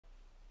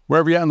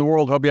Wherever you're at in the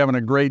world, hope you're having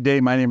a great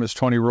day. My name is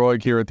Tony Roy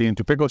here at the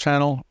Total Pickleball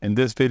channel. In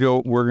this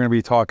video, we're going to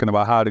be talking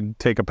about how to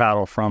take a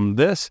paddle from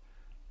this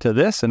to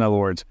this. In other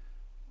words,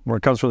 where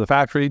it comes from the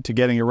factory to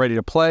getting it ready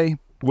to play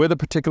with a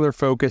particular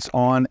focus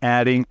on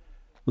adding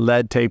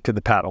lead tape to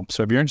the paddle.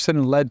 So if you're interested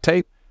in lead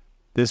tape,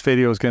 this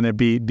video is going to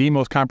be the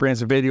most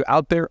comprehensive video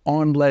out there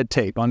on lead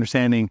tape,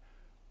 understanding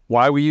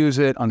why we use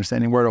it,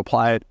 understanding where to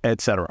apply it,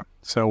 etc.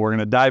 So we're going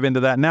to dive into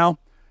that now.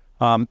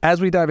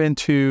 As we dive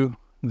into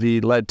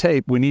the lead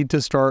tape, we need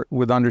to start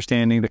with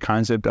understanding the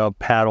concept of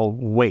paddle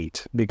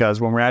weight,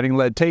 because when we're adding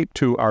lead tape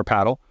to our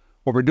paddle,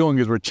 what we're doing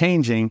is we're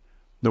changing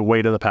the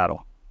weight of the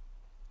paddle.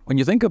 When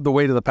you think of the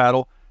weight of the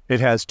paddle, it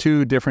has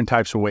two different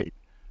types of weight.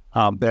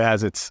 It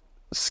has its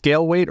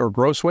scale weight or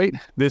gross weight.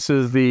 This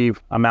is the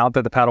amount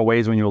that the paddle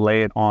weighs when you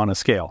lay it on a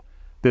scale.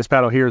 This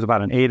paddle here is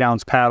about an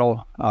 8-ounce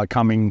paddle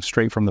coming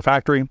straight from the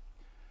factory.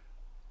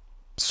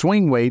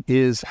 Swing weight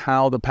is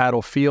how the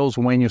paddle feels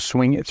when you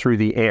swing it through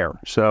the air.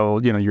 So,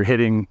 you're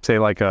hitting, say,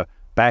 like a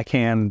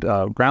backhand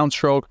ground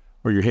stroke,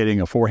 or you're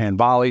hitting a forehand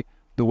volley.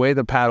 The way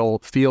the paddle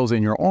feels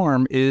in your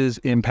arm is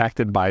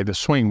impacted by the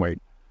swing weight.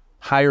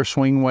 Higher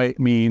swing weight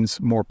means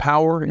more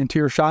power into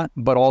your shot,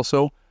 but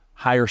also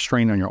higher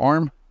strain on your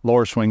arm.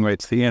 Lower swing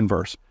weight's the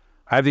inverse.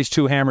 I have these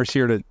two hammers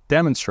here to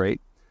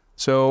demonstrate.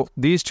 So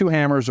these two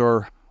hammers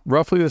are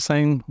roughly the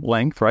same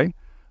length, right?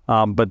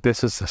 But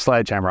this is a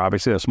sledgehammer,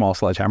 obviously a small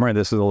sledgehammer, and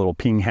this is a little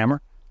peen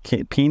hammer.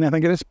 Peen, I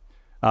think it is.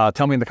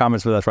 Tell me in the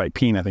comments if that's right.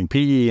 Peen, I think.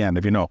 P-E-N,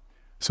 if you know.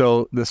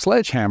 So the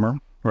sledgehammer,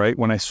 right,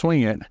 when I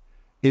swing it,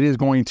 it is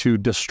going to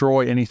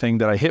destroy anything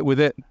that I hit with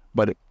it,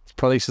 but it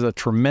places a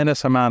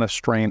tremendous amount of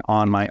strain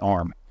on my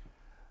arm.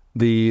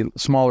 The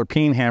smaller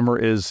peen hammer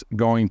is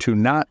going to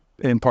not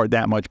impart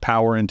that much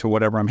power into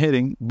whatever I'm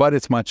hitting, but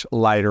it's much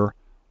lighter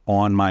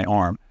on my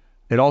arm.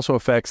 It also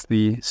affects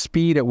the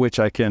speed at which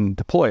I can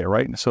deploy it,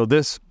 right? So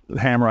this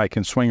hammer I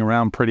can swing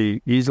around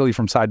pretty easily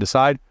from side to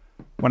side.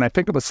 When I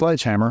pick up a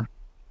sledgehammer,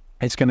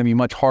 it's going to be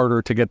much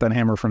harder to get that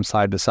hammer from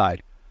side to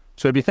side.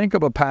 So if you think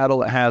of a paddle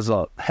that has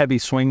a heavy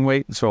swing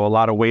weight, so a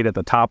lot of weight at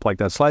the top like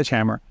that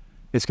sledgehammer,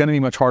 it's going to be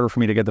much harder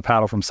for me to get the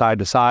paddle from side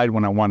to side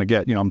when I want to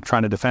get, I'm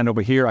trying to defend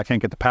over here, I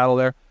can't get the paddle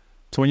there.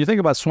 So when you think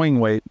about swing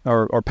weight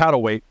or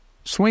paddle weight,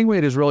 swing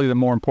weight is really the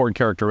more important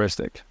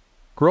characteristic.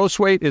 Gross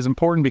weight is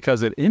important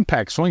because it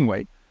impacts swing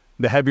weight.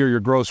 The heavier your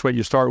gross weight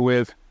you start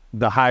with,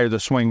 the higher the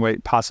swing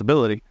weight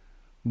possibility.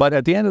 But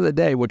at the end of the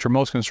day, what you're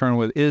most concerned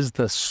with is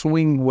the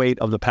swing weight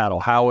of the paddle,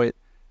 how it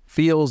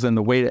feels and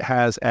the weight it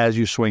has as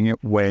you swing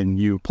it when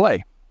you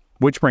play.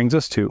 Which brings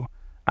us to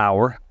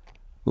our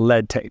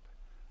lead tape.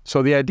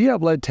 So the idea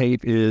of lead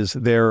tape is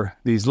they're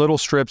these little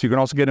strips. You can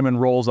also get them in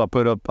rolls. I'll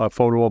put a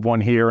photo of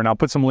one here, and I'll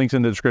put some links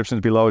in the descriptions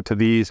below to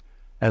these,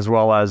 as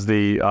well as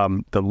the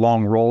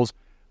long rolls.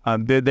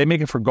 They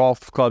make it for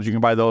golf clubs. You can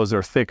buy those.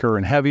 They're thicker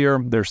and heavier.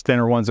 There's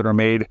thinner ones that are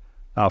made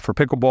for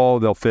pickleball.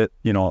 They'll fit,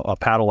 a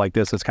paddle like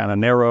this. It's kind of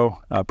narrow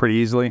pretty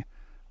easily.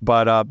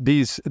 But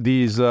these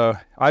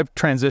I've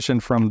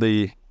transitioned from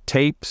the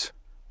tapes,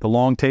 the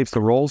long tapes,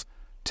 the rolls,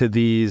 to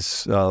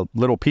these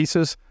little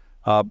pieces.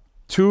 4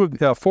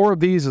 of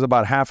these is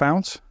about 1/2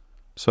 ounce.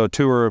 So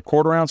 2 are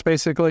 1/4 ounce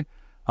basically.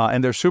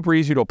 And they're super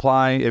easy to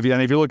apply. If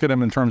you look at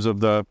them in terms of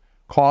the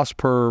cost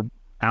per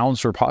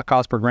ounce or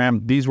cost per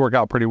gram, these work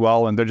out pretty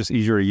well, and they're just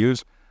easier to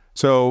use.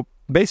 So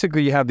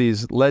basically you have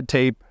these lead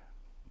tape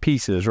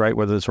pieces, right,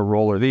 whether it's a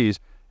roll or these,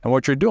 and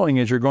what you're doing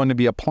is you're going to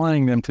be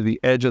applying them to the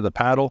edge of the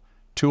paddle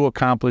to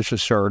accomplish a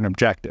certain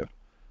objective.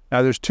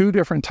 Now there's two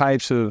different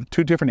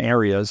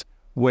areas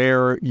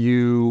where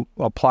you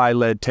apply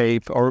lead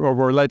tape, or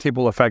where lead tape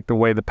will affect the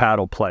way the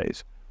paddle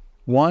plays.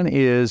 One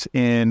is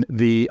in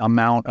the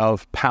amount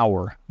of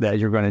power that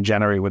you're going to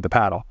generate with the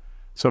paddle.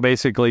 So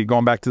basically,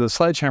 going back to the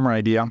sledgehammer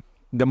idea,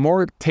 the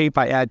more tape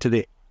I add to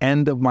the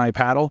end of my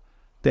paddle,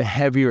 the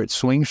heavier it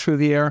swings through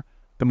the air,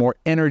 the more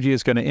energy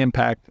it's going to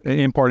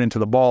impart into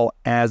the ball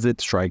as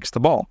it strikes the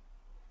ball.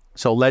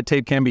 So lead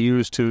tape can be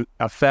used to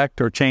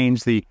affect or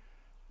change the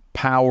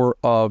power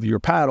of your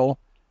paddle.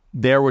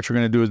 There, what you're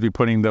going to do is be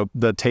putting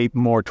the tape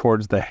more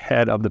towards the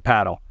head of the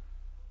paddle.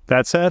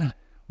 That said,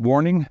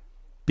 warning,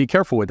 be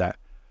careful with that.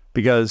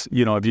 Because,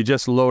 if you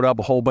just load up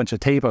a whole bunch of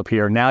tape up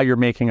here, now you're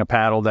making a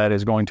paddle that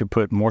is going to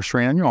put more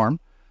strain on your arm,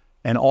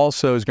 and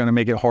also is going to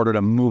make it harder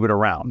to move it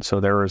around. So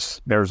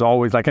there's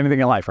always, like anything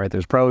in life, right?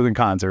 There's pros and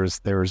cons.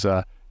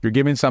 You're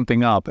giving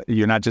something up.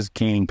 You're not just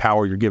gaining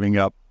power. You're giving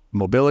up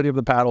mobility of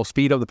the paddle,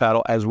 speed of the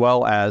paddle, as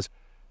well as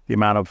the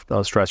amount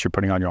of stress you're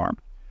putting on your arm.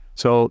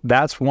 So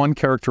that's one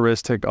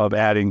characteristic of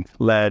adding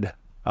lead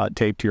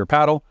tape to your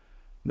paddle.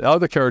 The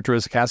other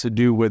characteristic has to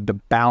do with the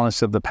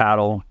balance of the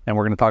paddle, and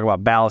we're going to talk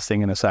about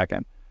ballasting in a second.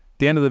 At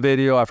the end of the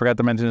video, I forgot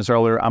to mention this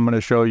earlier, I'm going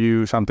to show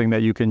you something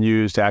that you can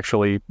use to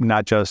actually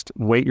not just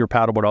weight your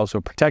paddle, but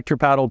also protect your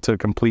paddle to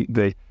complete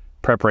the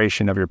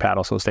preparation of your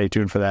paddle. So stay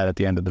tuned for that at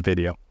the end of the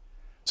video.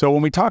 So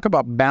when we talk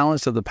about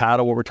balance of the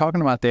paddle, what we're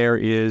talking about there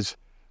is,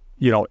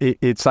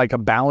 it's like a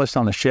ballast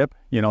on a ship.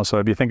 So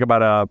if you think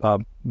about a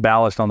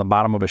ballast on the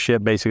bottom of a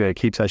ship, basically it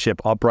keeps that ship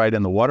upright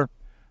in the water.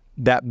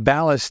 that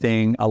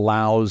ballasting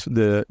allows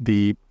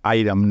the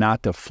item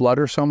not to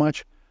flutter so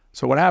much.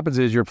 So what happens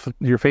is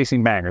you're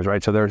facing bangers,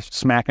 right? So they're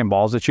smacking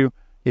balls at you.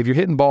 If you're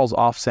hitting balls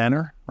off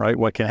center, right,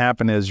 what can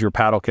happen is your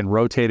paddle can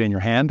rotate in your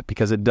hand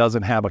because it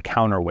doesn't have a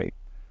counterweight.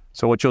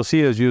 So what you'll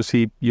see is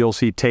you'll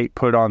see tape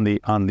put on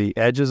the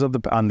edges of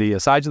the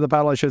sides of the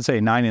paddle, I should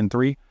say, 9 and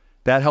 3.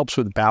 That helps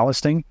with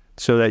ballasting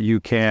so that you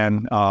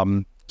can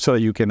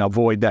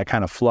avoid that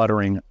kind of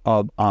fluttering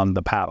on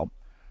the paddle.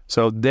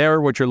 So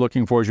there, what you're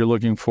looking for is you're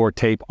looking for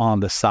tape on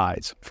the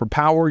sides. For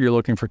power, you're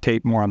looking for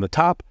tape more on the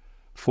top,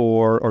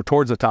 or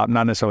towards the top,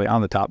 not necessarily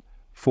on the top.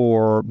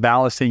 For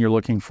ballasting, you're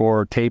looking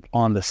for tape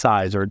on the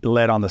sides or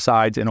lead on the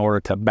sides in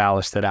order to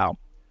ballast it out.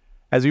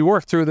 As we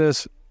work through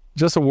this,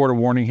 just a word of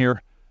warning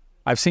here.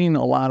 I've seen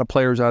a lot of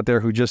players out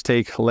there who just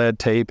take lead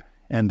tape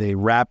and they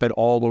wrap it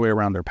all the way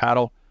around their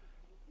paddle.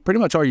 Pretty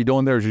much all you're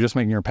doing there is you're just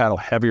making your paddle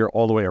heavier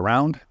all the way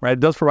around, right? It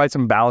does provide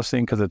some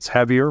ballasting because it's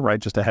heavier, right?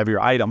 Just a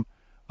heavier item.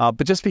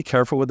 But just be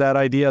careful with that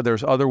idea.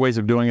 There's other ways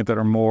of doing it that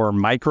are more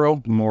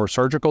micro, more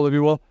surgical, if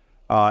you will.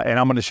 And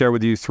I'm going to share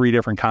with you 3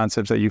 different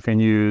concepts that you can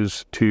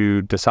use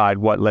to decide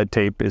what lead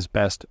tape is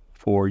best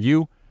for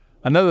you.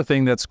 Another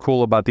thing that's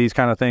cool about these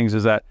kind of things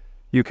is that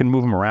you can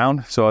move them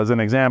around. So as an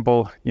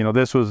example, you know,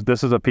 this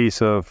is a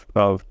piece of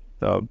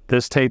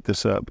this tape,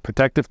 this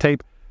protective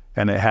tape,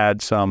 and it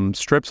had some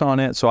strips on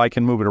it. So I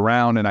can move it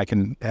around and I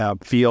can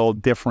feel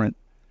different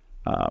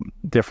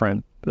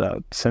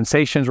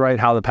sensations, right?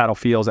 How the paddle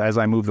feels as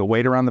I move the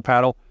weight around the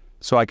paddle,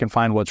 so I can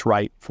find what's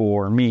right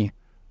for me.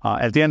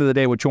 At the end of the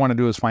day, what you want to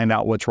do is find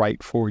out what's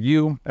right for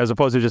you, as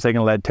opposed to just taking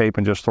lead tape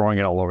and just throwing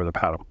it all over the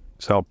paddle.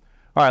 So, all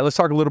right, let's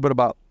talk a little bit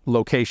about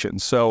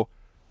locations. So,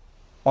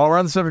 all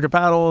around the subject of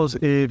paddles,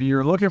 if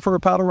you're looking for a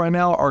paddle right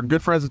now, our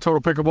good friends at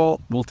Total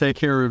Pickleball will take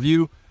care of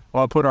you.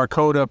 I'll put our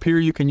code up here.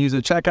 You can use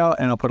it at checkout,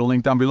 and I'll put a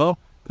link down below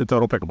to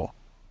Total Pickleball.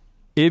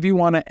 If you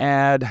want to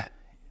add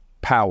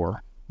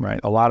power, right,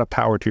 a lot of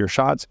power to your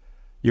shots,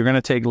 you're going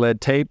to take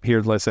lead tape.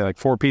 Here's, let's say, like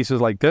 4 pieces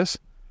like this,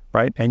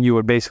 right? And you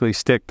would basically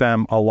stick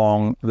them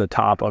along the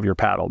top of your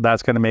paddle.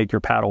 That's going to make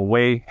your paddle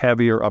way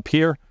heavier up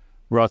here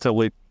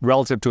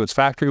relative to its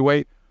factory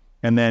weight.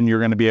 And then you're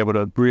going to be able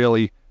to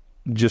really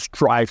just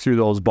drive through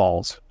those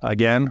balls.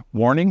 Again,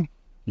 warning,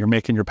 you're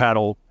making your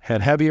paddle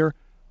head heavier,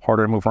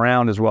 harder to move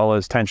around, as well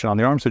as tension on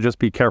the arm. So just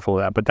be careful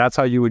of that. But that's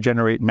how you would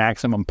generate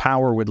maximum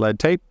power with lead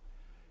tape.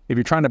 If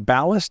you're trying to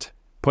ballast,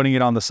 putting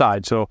it on the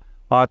side. So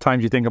a lot of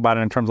times you think about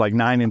it in terms like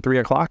 9 and 3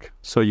 o'clock.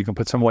 So you can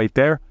put some weight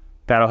there.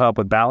 That'll help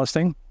with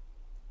ballasting.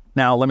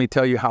 Now, let me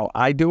tell you how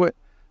I do it.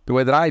 The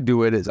way that I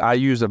do it is I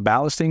use a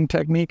ballasting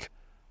technique,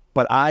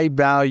 but I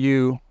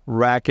value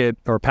racket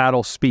or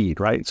paddle speed,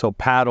 right? So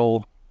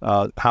paddle,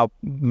 how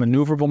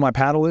maneuverable my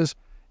paddle is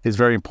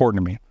very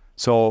important to me.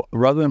 So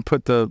rather than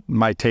put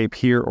my tape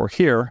here or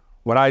here,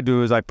 what I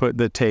do is I put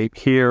the tape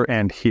here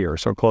and here.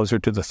 So closer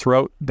to the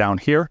throat down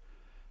here.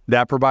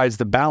 That provides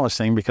the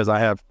ballasting because I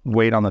have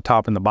weight on the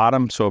top and the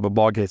bottom. So if a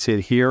ball gets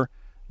hit here,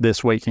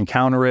 this weight can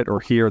counter it,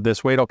 or here,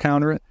 this weight will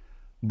counter it.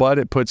 But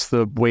it puts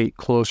the weight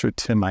closer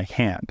to my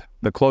hand.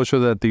 The closer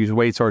that these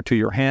weights are to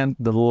your hand,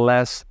 the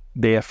less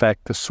they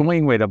affect the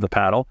swing weight of the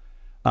paddle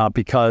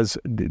because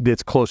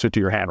it's closer to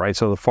your hand, right?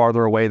 So the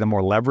farther away, the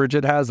more leverage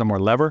it has, the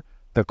more lever.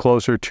 The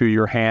closer to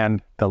your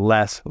hand, the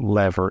less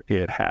lever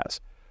it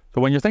has.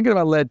 So when you're thinking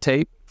about lead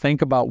tape,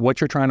 think about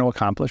what you're trying to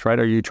accomplish, right?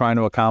 Are you trying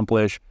to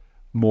accomplish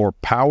more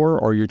power,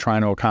 or are you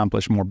trying to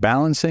accomplish more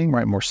balancing,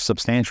 right? More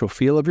substantial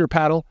feel of your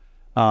paddle?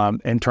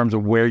 In terms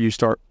of where you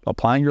start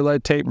applying your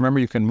lead tape. Remember,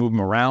 you can move them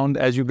around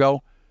as you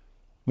go.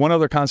 One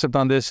other concept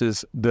on this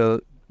is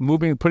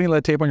putting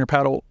lead tape on your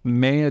paddle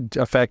may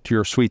affect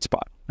your sweet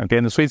spot. Okay,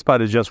 and the sweet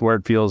spot is just where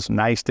it feels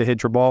nice to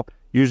hit your ball.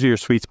 Usually your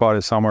sweet spot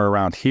is somewhere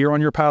around here on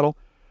your paddle.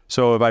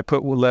 So if I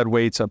put lead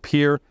weights up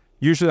here,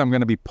 usually I'm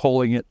going to be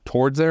pulling it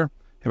towards there.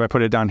 If I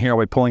put it down here, I'll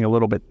be pulling a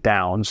little bit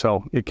down.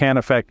 So it can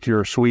affect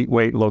your sweet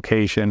weight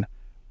location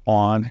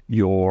on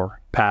your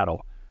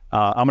paddle.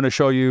 I'm going to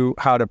show you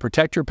how to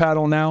protect your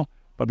paddle now.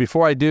 But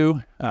before I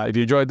do, if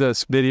you enjoyed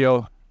this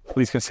video,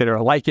 please consider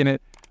liking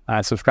it.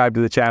 Subscribe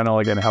to the channel.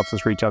 Again, it helps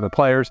us reach other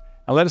players.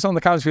 And let us know in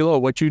the comments below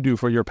what you do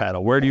for your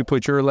paddle. Where do you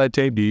put your lead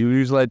tape? Do you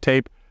use lead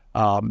tape?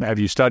 Have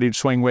you studied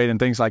swing weight and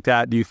things like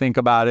that? Do you think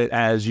about it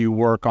as you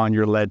work on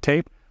your lead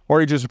tape? Or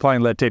are you just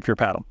applying lead tape to your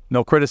paddle?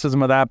 No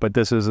criticism of that, but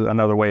this is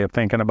another way of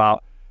thinking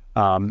about,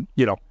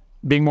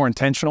 being more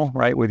intentional,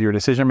 right, with your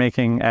decision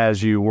making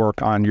as you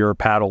work on your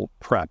paddle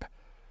prep.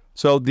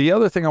 So the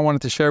other thing I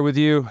wanted to share with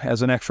you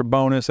as an extra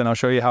bonus, and I'll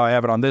show you how I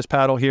have it on this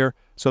paddle here.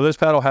 So this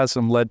paddle has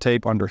some lead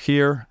tape under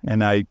here,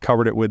 and I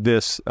covered it with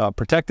this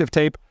protective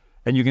tape.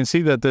 And you can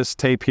see that this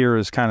tape here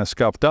is kind of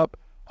scuffed up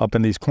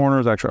in these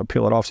corners. Actually, I'll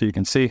peel it off so you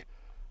can see.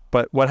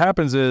 But what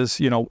happens is,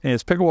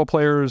 as pickleball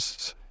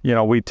players,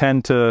 we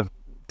tend to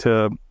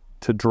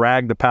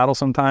drag the paddle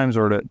sometimes,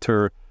 or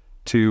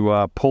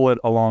to pull it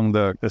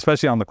along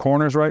especially on the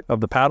corners, right,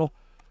 of the paddle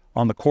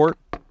on the court.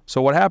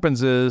 So what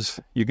happens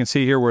is, you can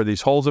see here where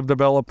these holes have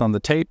developed on the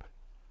tape.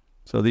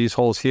 So these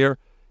holes here,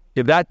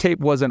 if that tape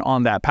wasn't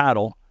on that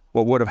paddle,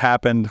 what would have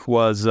happened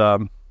was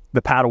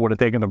the paddle would have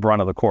taken the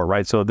brunt of the court,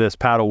 right? So this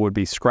paddle would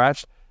be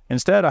scratched.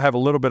 Instead, I have a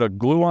little bit of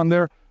glue on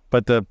there,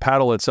 but the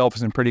paddle itself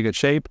is in pretty good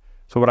shape.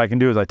 So what I can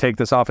do is I take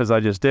this off as I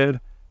just did.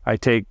 I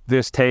take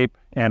this tape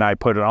and I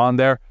put it on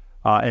there,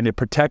 and it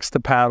protects the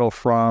paddle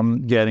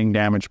from getting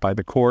damaged by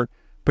the court.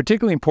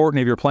 Particularly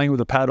important if you're playing with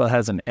a paddle that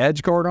has an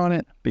edge guard on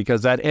it,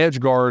 because that edge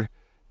guard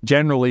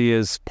generally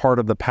is part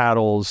of the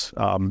paddle's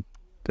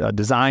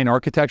design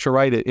architecture,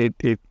 right?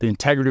 The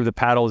integrity of the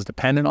paddle is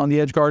dependent on the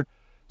edge guard.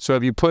 So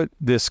if you put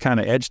this kind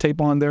of edge tape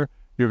on there,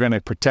 you're going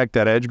to protect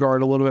that edge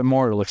guard a little bit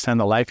more. It'll extend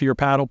the life of your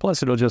paddle.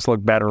 Plus, it'll just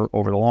look better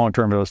over the long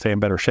term. It'll stay in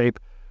better shape.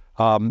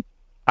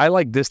 I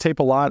like this tape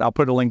a lot. I'll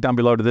put a link down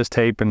below to this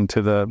tape and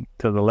to the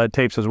lead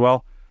tapes as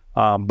well.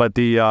 But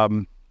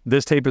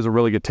this tape is a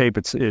really good tape.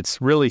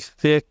 It's really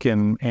thick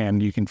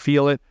and you can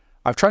feel it.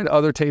 I've tried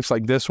other tapes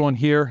like this one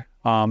here.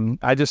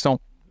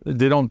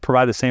 They don't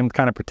provide the same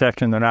kind of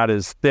protection. They're not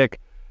as thick,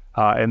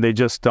 and they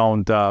just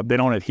don't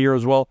adhere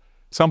as well.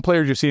 Some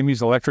players, you see them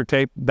use electric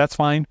tape. That's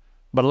fine,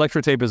 but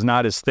electric tape is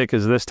not as thick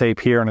as this tape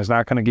here, and it's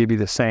not going to give you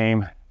the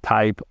same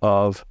type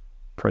of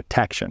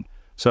protection.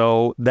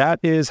 So that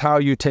is how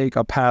you take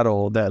a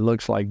paddle that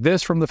looks like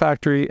this from the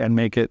factory and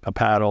make it a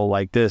paddle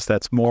like this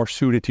that's more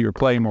suited to your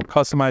play, more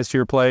customized to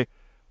your play,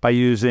 by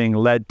using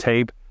lead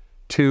tape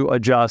to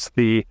adjust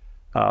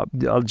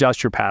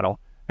your paddle.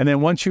 And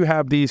then once you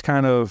have these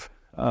kind of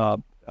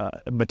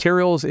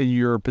materials in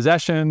your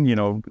possession, you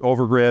know,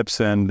 overgrips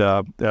and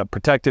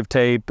protective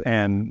tape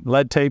and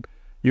lead tape,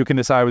 you can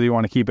decide whether you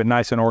want to keep it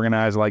nice and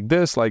organized like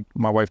this, like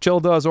my wife Jill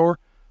does, or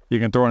you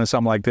can throw into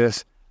something like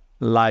this,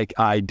 like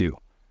I do.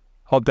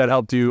 Hope that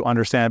helped you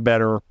understand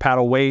better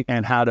paddle weight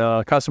and how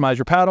to customize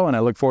your paddle, and I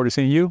look forward to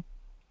seeing you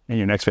in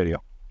your next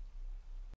video.